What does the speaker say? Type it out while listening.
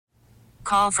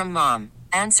Call from mom.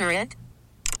 Answer it.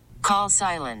 Call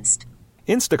silenced.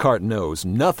 Instacart knows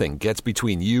nothing gets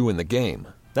between you and the game.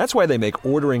 That's why they make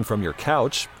ordering from your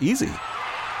couch easy.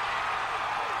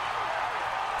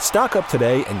 Stock up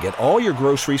today and get all your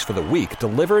groceries for the week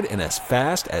delivered in as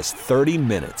fast as 30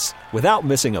 minutes without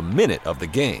missing a minute of the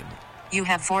game. You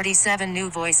have 47 new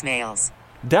voicemails.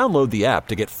 Download the app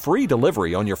to get free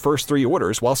delivery on your first 3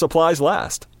 orders while supplies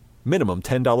last. Minimum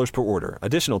 $10 per order.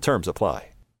 Additional terms apply.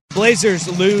 Blazers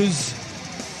lose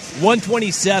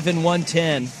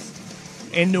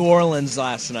 127-110 in New Orleans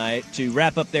last night to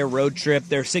wrap up their road trip,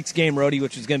 their 6-game roadie,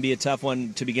 which was going to be a tough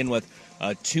one to begin with,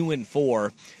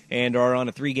 2-4, and are on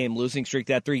a 3-game losing streak.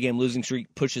 That 3-game losing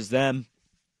streak pushes them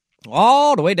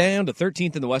all the way down to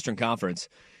 13th in the Western Conference,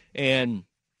 and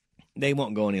they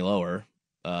won't go any lower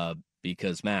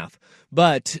because math.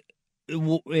 But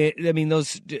I mean,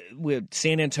 those with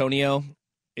San Antonio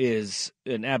is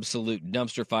an absolute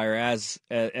dumpster fire, as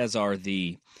are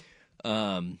the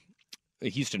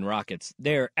Houston Rockets.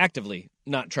 They're actively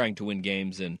not trying to win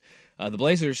games, and the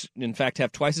Blazers, in fact,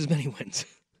 have twice as many wins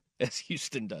as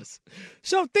Houston does.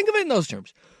 So think of it in those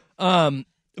terms.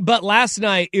 But last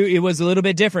night, it was a little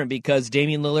bit different because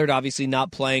Damian Lillard obviously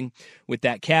not playing with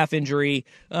that calf injury.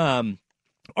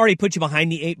 Already put you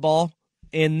behind the 8 ball.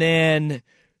 And then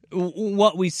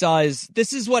what we saw is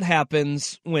this is what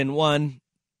happens when, one,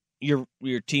 your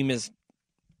team is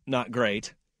not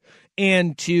great,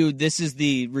 and 2, this is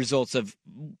the results of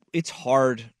it's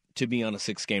hard to be on a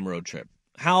 6-game road trip.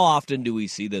 How often do we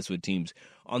see this with teams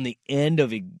on the end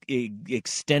of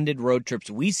extended road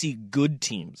trips? We see good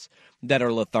teams that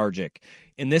are lethargic,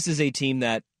 and this is a team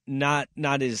that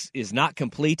is not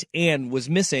complete and was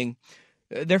missing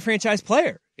their franchise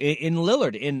player in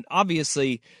Lillard. And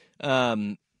obviously,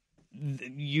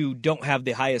 you don't have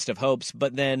the highest of hopes,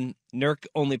 but then Nurk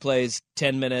only plays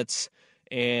 10 minutes,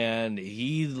 and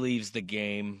he leaves the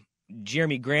game.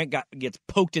 Jeremy Grant gets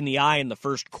poked in the eye in the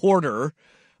first quarter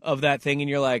of that thing, and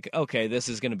you're like, okay, this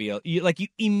is going to be you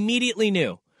immediately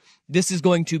knew this is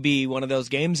going to be one of those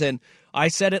games, and I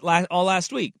said it all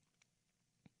last week.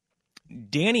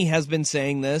 Danny has been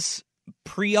saying this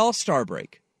pre-All-Star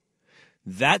break.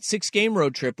 That 6-game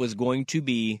road trip was going to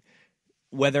be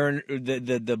whether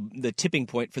the tipping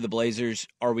point for the Blazers.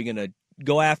 Are we going to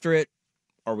go after it?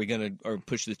 Are we going to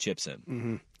push the chips in?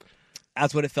 Mm-hmm.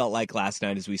 That's what it felt like last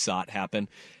night as we saw it happen.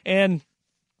 And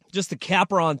just the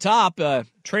capper on top,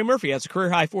 Trey Murphy has a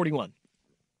career-high 41.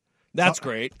 That's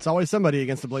great. It's always somebody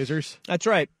against the Blazers. That's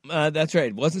right. That's right.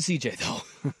 It wasn't CJ, though.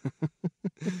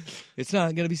 It's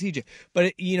not going to be CJ.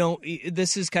 But,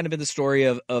 this has kind of been the story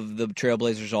of the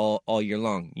Trailblazers all year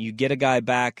long. You get a guy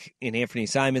back in Anthony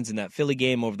Simons in that Philly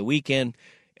game over the weekend,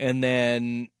 and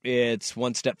then it's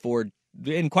one step forward.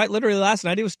 And quite literally last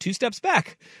night, it was 2 steps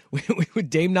back with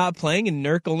Dame not playing and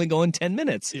Nurk only going 10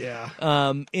 minutes. Yeah.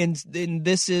 And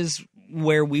this is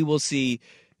where we will see,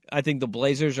 I think the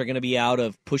Blazers are going to be out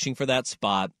of pushing for that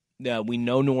spot. We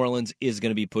know New Orleans is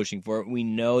going to be pushing for it. We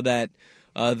know that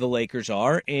the Lakers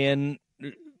are, and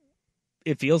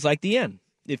it feels like the end.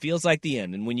 It feels like the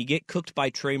end. And when you get cooked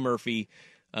by Trey Murphy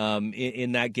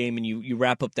in that game and you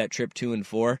wrap up that trip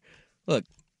 2-4, look,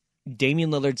 Damian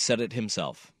Lillard said it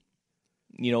himself.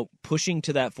 Pushing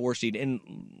to that 4 seed,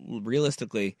 and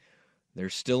realistically, they're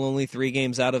still only 3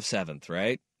 games out of 7th,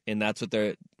 right? And that's what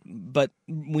they're. But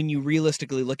when you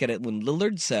realistically look at it, when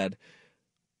Lillard said,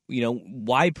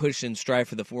 why push and strive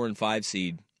for the 4 and 5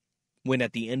 seed when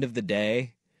at the end of the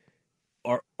day,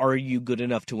 are you good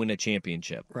enough to win a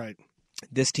championship? Right.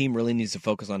 This team really needs to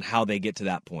focus on how they get to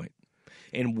that point,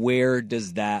 and where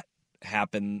does that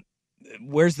happen?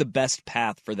 Where's the best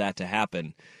path for that to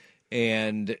happen?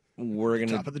 And we're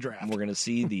gonna top of the draft. We're gonna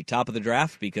see the top of the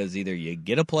draft, because either you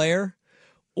get a player,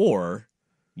 or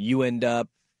you end up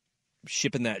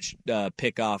shipping that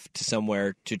pick off to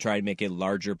somewhere to try and make a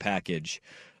larger package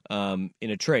in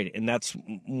a trade. And that's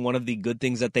one of the good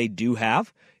things that they do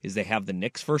have, is they have the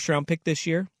Knicks first round pick this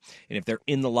year, and if they're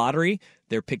in the lottery,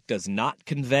 their pick does not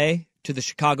convey to the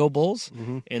Chicago Bulls,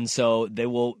 and so they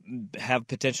will have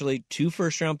potentially 2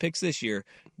 first round picks this year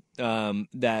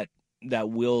that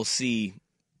we'll see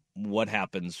what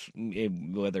happens,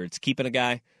 whether it's keeping a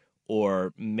guy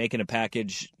or making a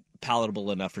package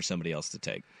palatable enough for somebody else to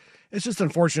take. It's just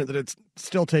unfortunate that it's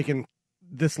still taken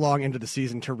this long into the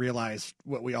season to realize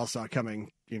what we all saw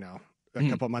coming, a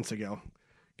couple of months ago.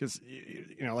 Because,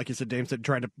 like you said, Dame said,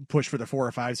 trying to push for the 4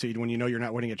 or 5 seed when you're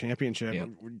not winning a championship. Yep.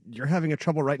 You're having a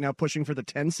trouble right now pushing for the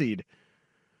 10 seed.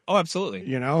 Oh,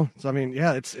 absolutely. So, I mean,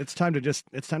 yeah, it's time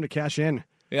to cash in.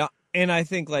 Yeah. And I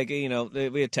think,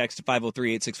 we had text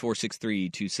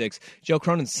 503-864-6326. Joe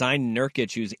Cronin signed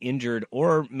Nurkic, who's injured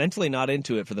or mentally not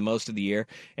into it for the most of the year.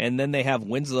 And then they have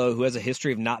Winslow, who has a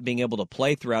history of not being able to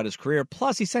play throughout his career.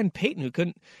 Plus, he signed Payton, who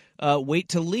couldn't wait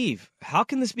to leave. How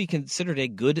can this be considered a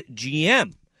good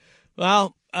GM?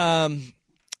 Well, the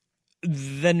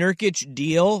Nurkic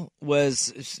deal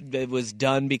was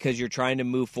done because you're trying to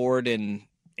move forward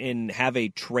and have a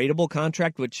tradable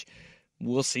contract, which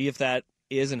we'll see if that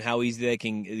is and how easy they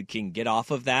can get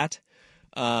off of that.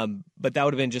 But that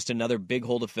would have been just another big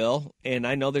hole to fill. And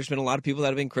I know there's been a lot of people that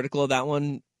have been critical of that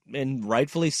one, and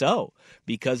rightfully so,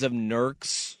 because of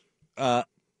Nurk's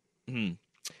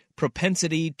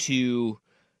propensity to,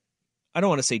 I don't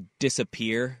want to say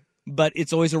disappear, but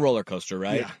it's always a roller coaster,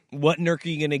 right? Yeah. What Nurk are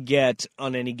you going to get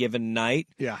on any given night?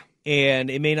 Yeah. And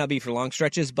it may not be for long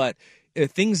stretches, but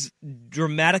things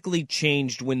dramatically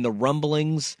changed when the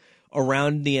rumblings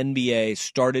around the NBA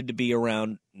started to be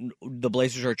around the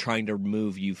Blazers are trying to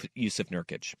remove Jusuf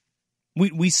Nurkic.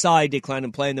 We saw a decline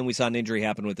in play, and then we saw an injury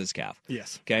happen with his calf.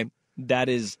 Yes. Okay? That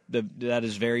is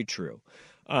very true.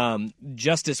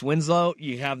 Justice Winslow,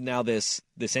 you have now this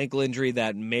ankle injury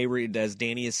that may, as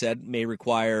Danny has said, may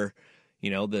require,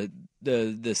 the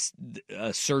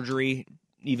surgery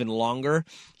even longer.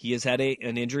 He has had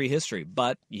an injury history,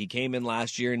 but he came in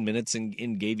last year in minutes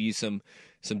and gave you some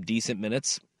decent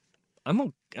minutes.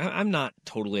 I'm not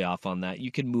totally off on that.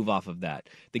 You can move off of that.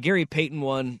 The Gary Payton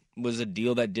one was a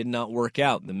deal that did not work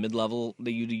out. The mid-level,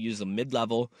 you use a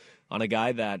mid-level on a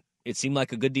guy that it seemed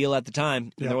like a good deal at the time.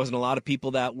 Yep. And there wasn't a lot of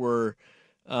people that were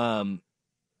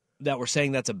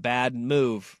saying that's a bad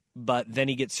move. But then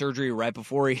he gets surgery right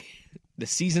before the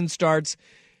season starts,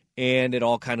 and it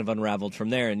all kind of unraveled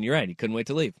from there. And you're right, he couldn't wait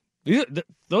to leave.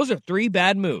 Those are 3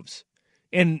 bad moves.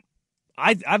 And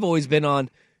I've always been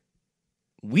on,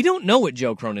 we don't know what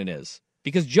Joe Cronin is,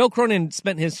 because Joe Cronin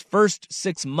spent his first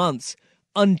 6 months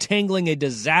untangling a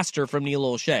disaster from Neil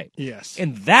Olshey. Yes.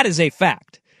 And that is a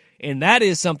fact. And that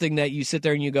is something that you sit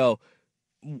there and you go,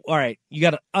 all right, you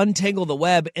got to untangle the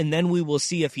web, and then we will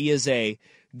see if he is a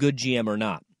good GM or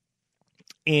not.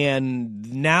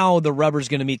 And now the rubber's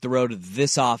going to meet the road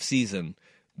this offseason.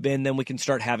 And then we can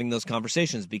start having those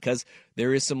conversations, because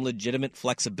there is some legitimate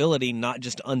flexibility, not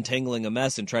just untangling a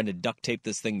mess and trying to duct tape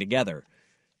this thing together.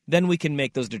 Then we can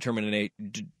make those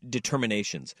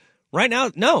determinations. Right now,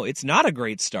 no, it's not a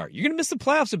great start. You're going to miss the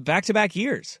playoffs in back-to-back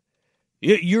years.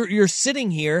 You're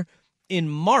sitting here in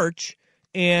March,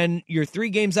 and you're 3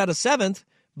 games out of 7th,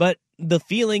 but the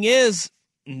feeling is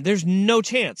there's no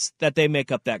chance that they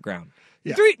make up that ground.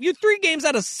 Yeah. You're 3 games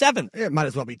out of 7th. It might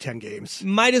as well be 10 games.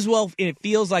 Might as well. It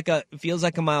feels like a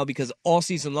mile, because all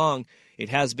season long it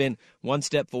has been 1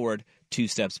 step forward, 2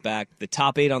 steps back. The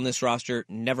top 8 on this roster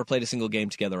never played a single game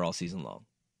together all season long.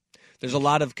 There's a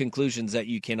lot of conclusions that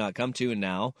you cannot come to, and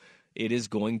now it is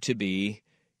going to be,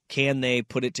 can they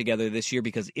put it together this year?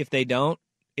 Because if they don't,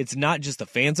 it's not just the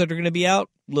fans that are going to be out.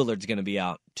 Lillard's going to be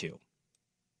out too.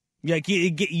 Like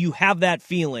you have that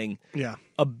feeling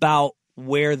about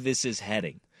where this is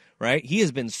heading, right? He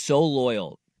has been so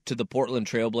loyal to the Portland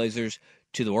Trailblazers,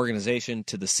 to the organization,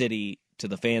 to the city, to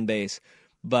the fan base,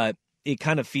 but it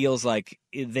kind of feels like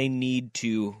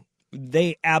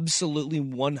they absolutely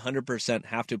 100%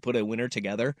 have to put a winner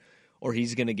together, or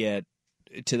he's going to get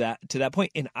to that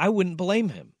point. And I wouldn't blame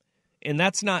him. And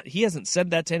that's not, he hasn't said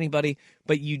that to anybody,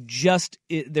 but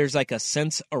there's like a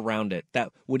sense around it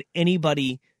that would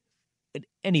anybody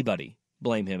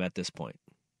blame him at this point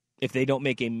if they don't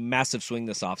make a massive swing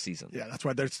this offseason. Yeah, that's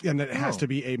why it has to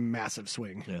be a massive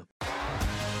swing. Yeah.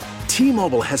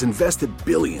 T-Mobile has invested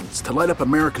billions to light up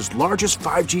America's largest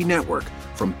 5G network,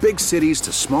 from big cities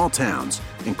to small towns,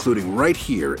 including right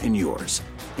here in yours.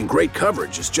 And great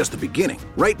coverage is just the beginning.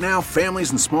 Right now,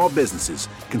 families and small businesses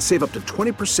can save up to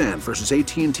 20% versus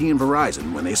AT&T and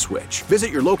Verizon when they switch.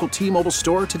 Visit your local T-Mobile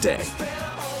store today.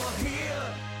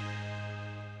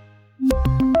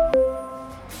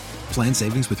 Plan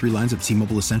savings with 3 lines of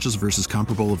T-Mobile Essentials versus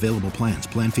comparable available plans.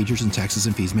 Plan features and taxes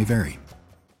and fees may vary.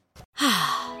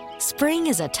 Spring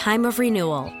is a time of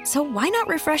renewal, so why not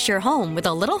refresh your home with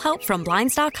a little help from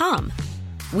Blinds.com?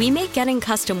 We make getting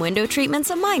custom window treatments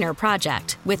a minor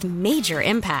project with major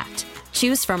impact.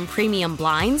 Choose from premium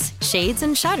blinds, shades,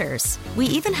 and shutters. We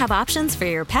even have options for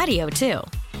your patio, too.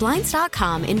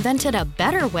 Blinds.com invented a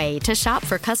better way to shop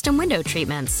for custom window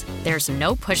treatments. There's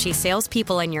no pushy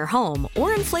salespeople in your home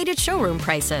or inflated showroom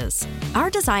prices.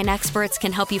 Our design experts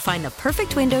can help you find the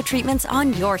perfect window treatments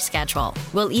on your schedule.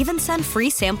 We'll even send free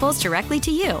samples directly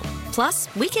to you.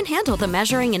 Plus, we can handle the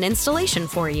measuring and installation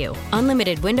for you.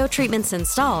 Unlimited window treatments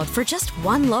installed for just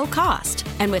one low cost.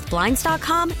 And with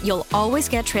Blinds.com, you'll always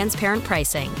get transparent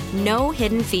pricing. No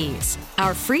hidden fees.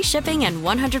 Our free shipping and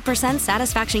 100%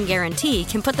 satisfaction guarantee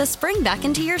can put the spring back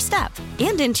into your step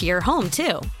and into your home,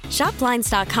 too. Shop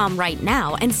Blinds.com right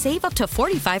now and save up to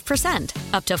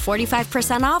 45%. Up to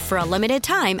 45% off for a limited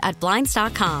time at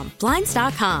Blinds.com.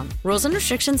 Blinds.com. Rules and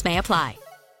restrictions may apply.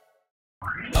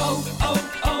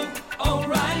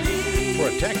 O'Reilly.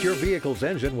 Protect your vehicle's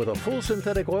engine with a full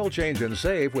synthetic oil change and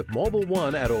save with Mobil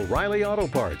 1 at O'Reilly Auto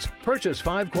Parts. Purchase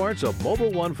 5 quarts of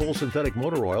Mobil 1 full synthetic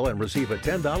motor oil and receive a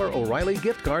 $10 O'Reilly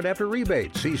gift card after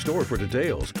rebate. See store for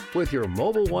details. With your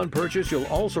Mobil 1 purchase, you'll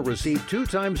also receive 2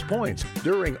 times points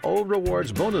during O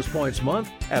Rewards Bonus Points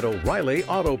Month at O'Reilly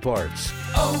Auto Parts.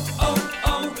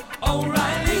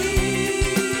 O'Reilly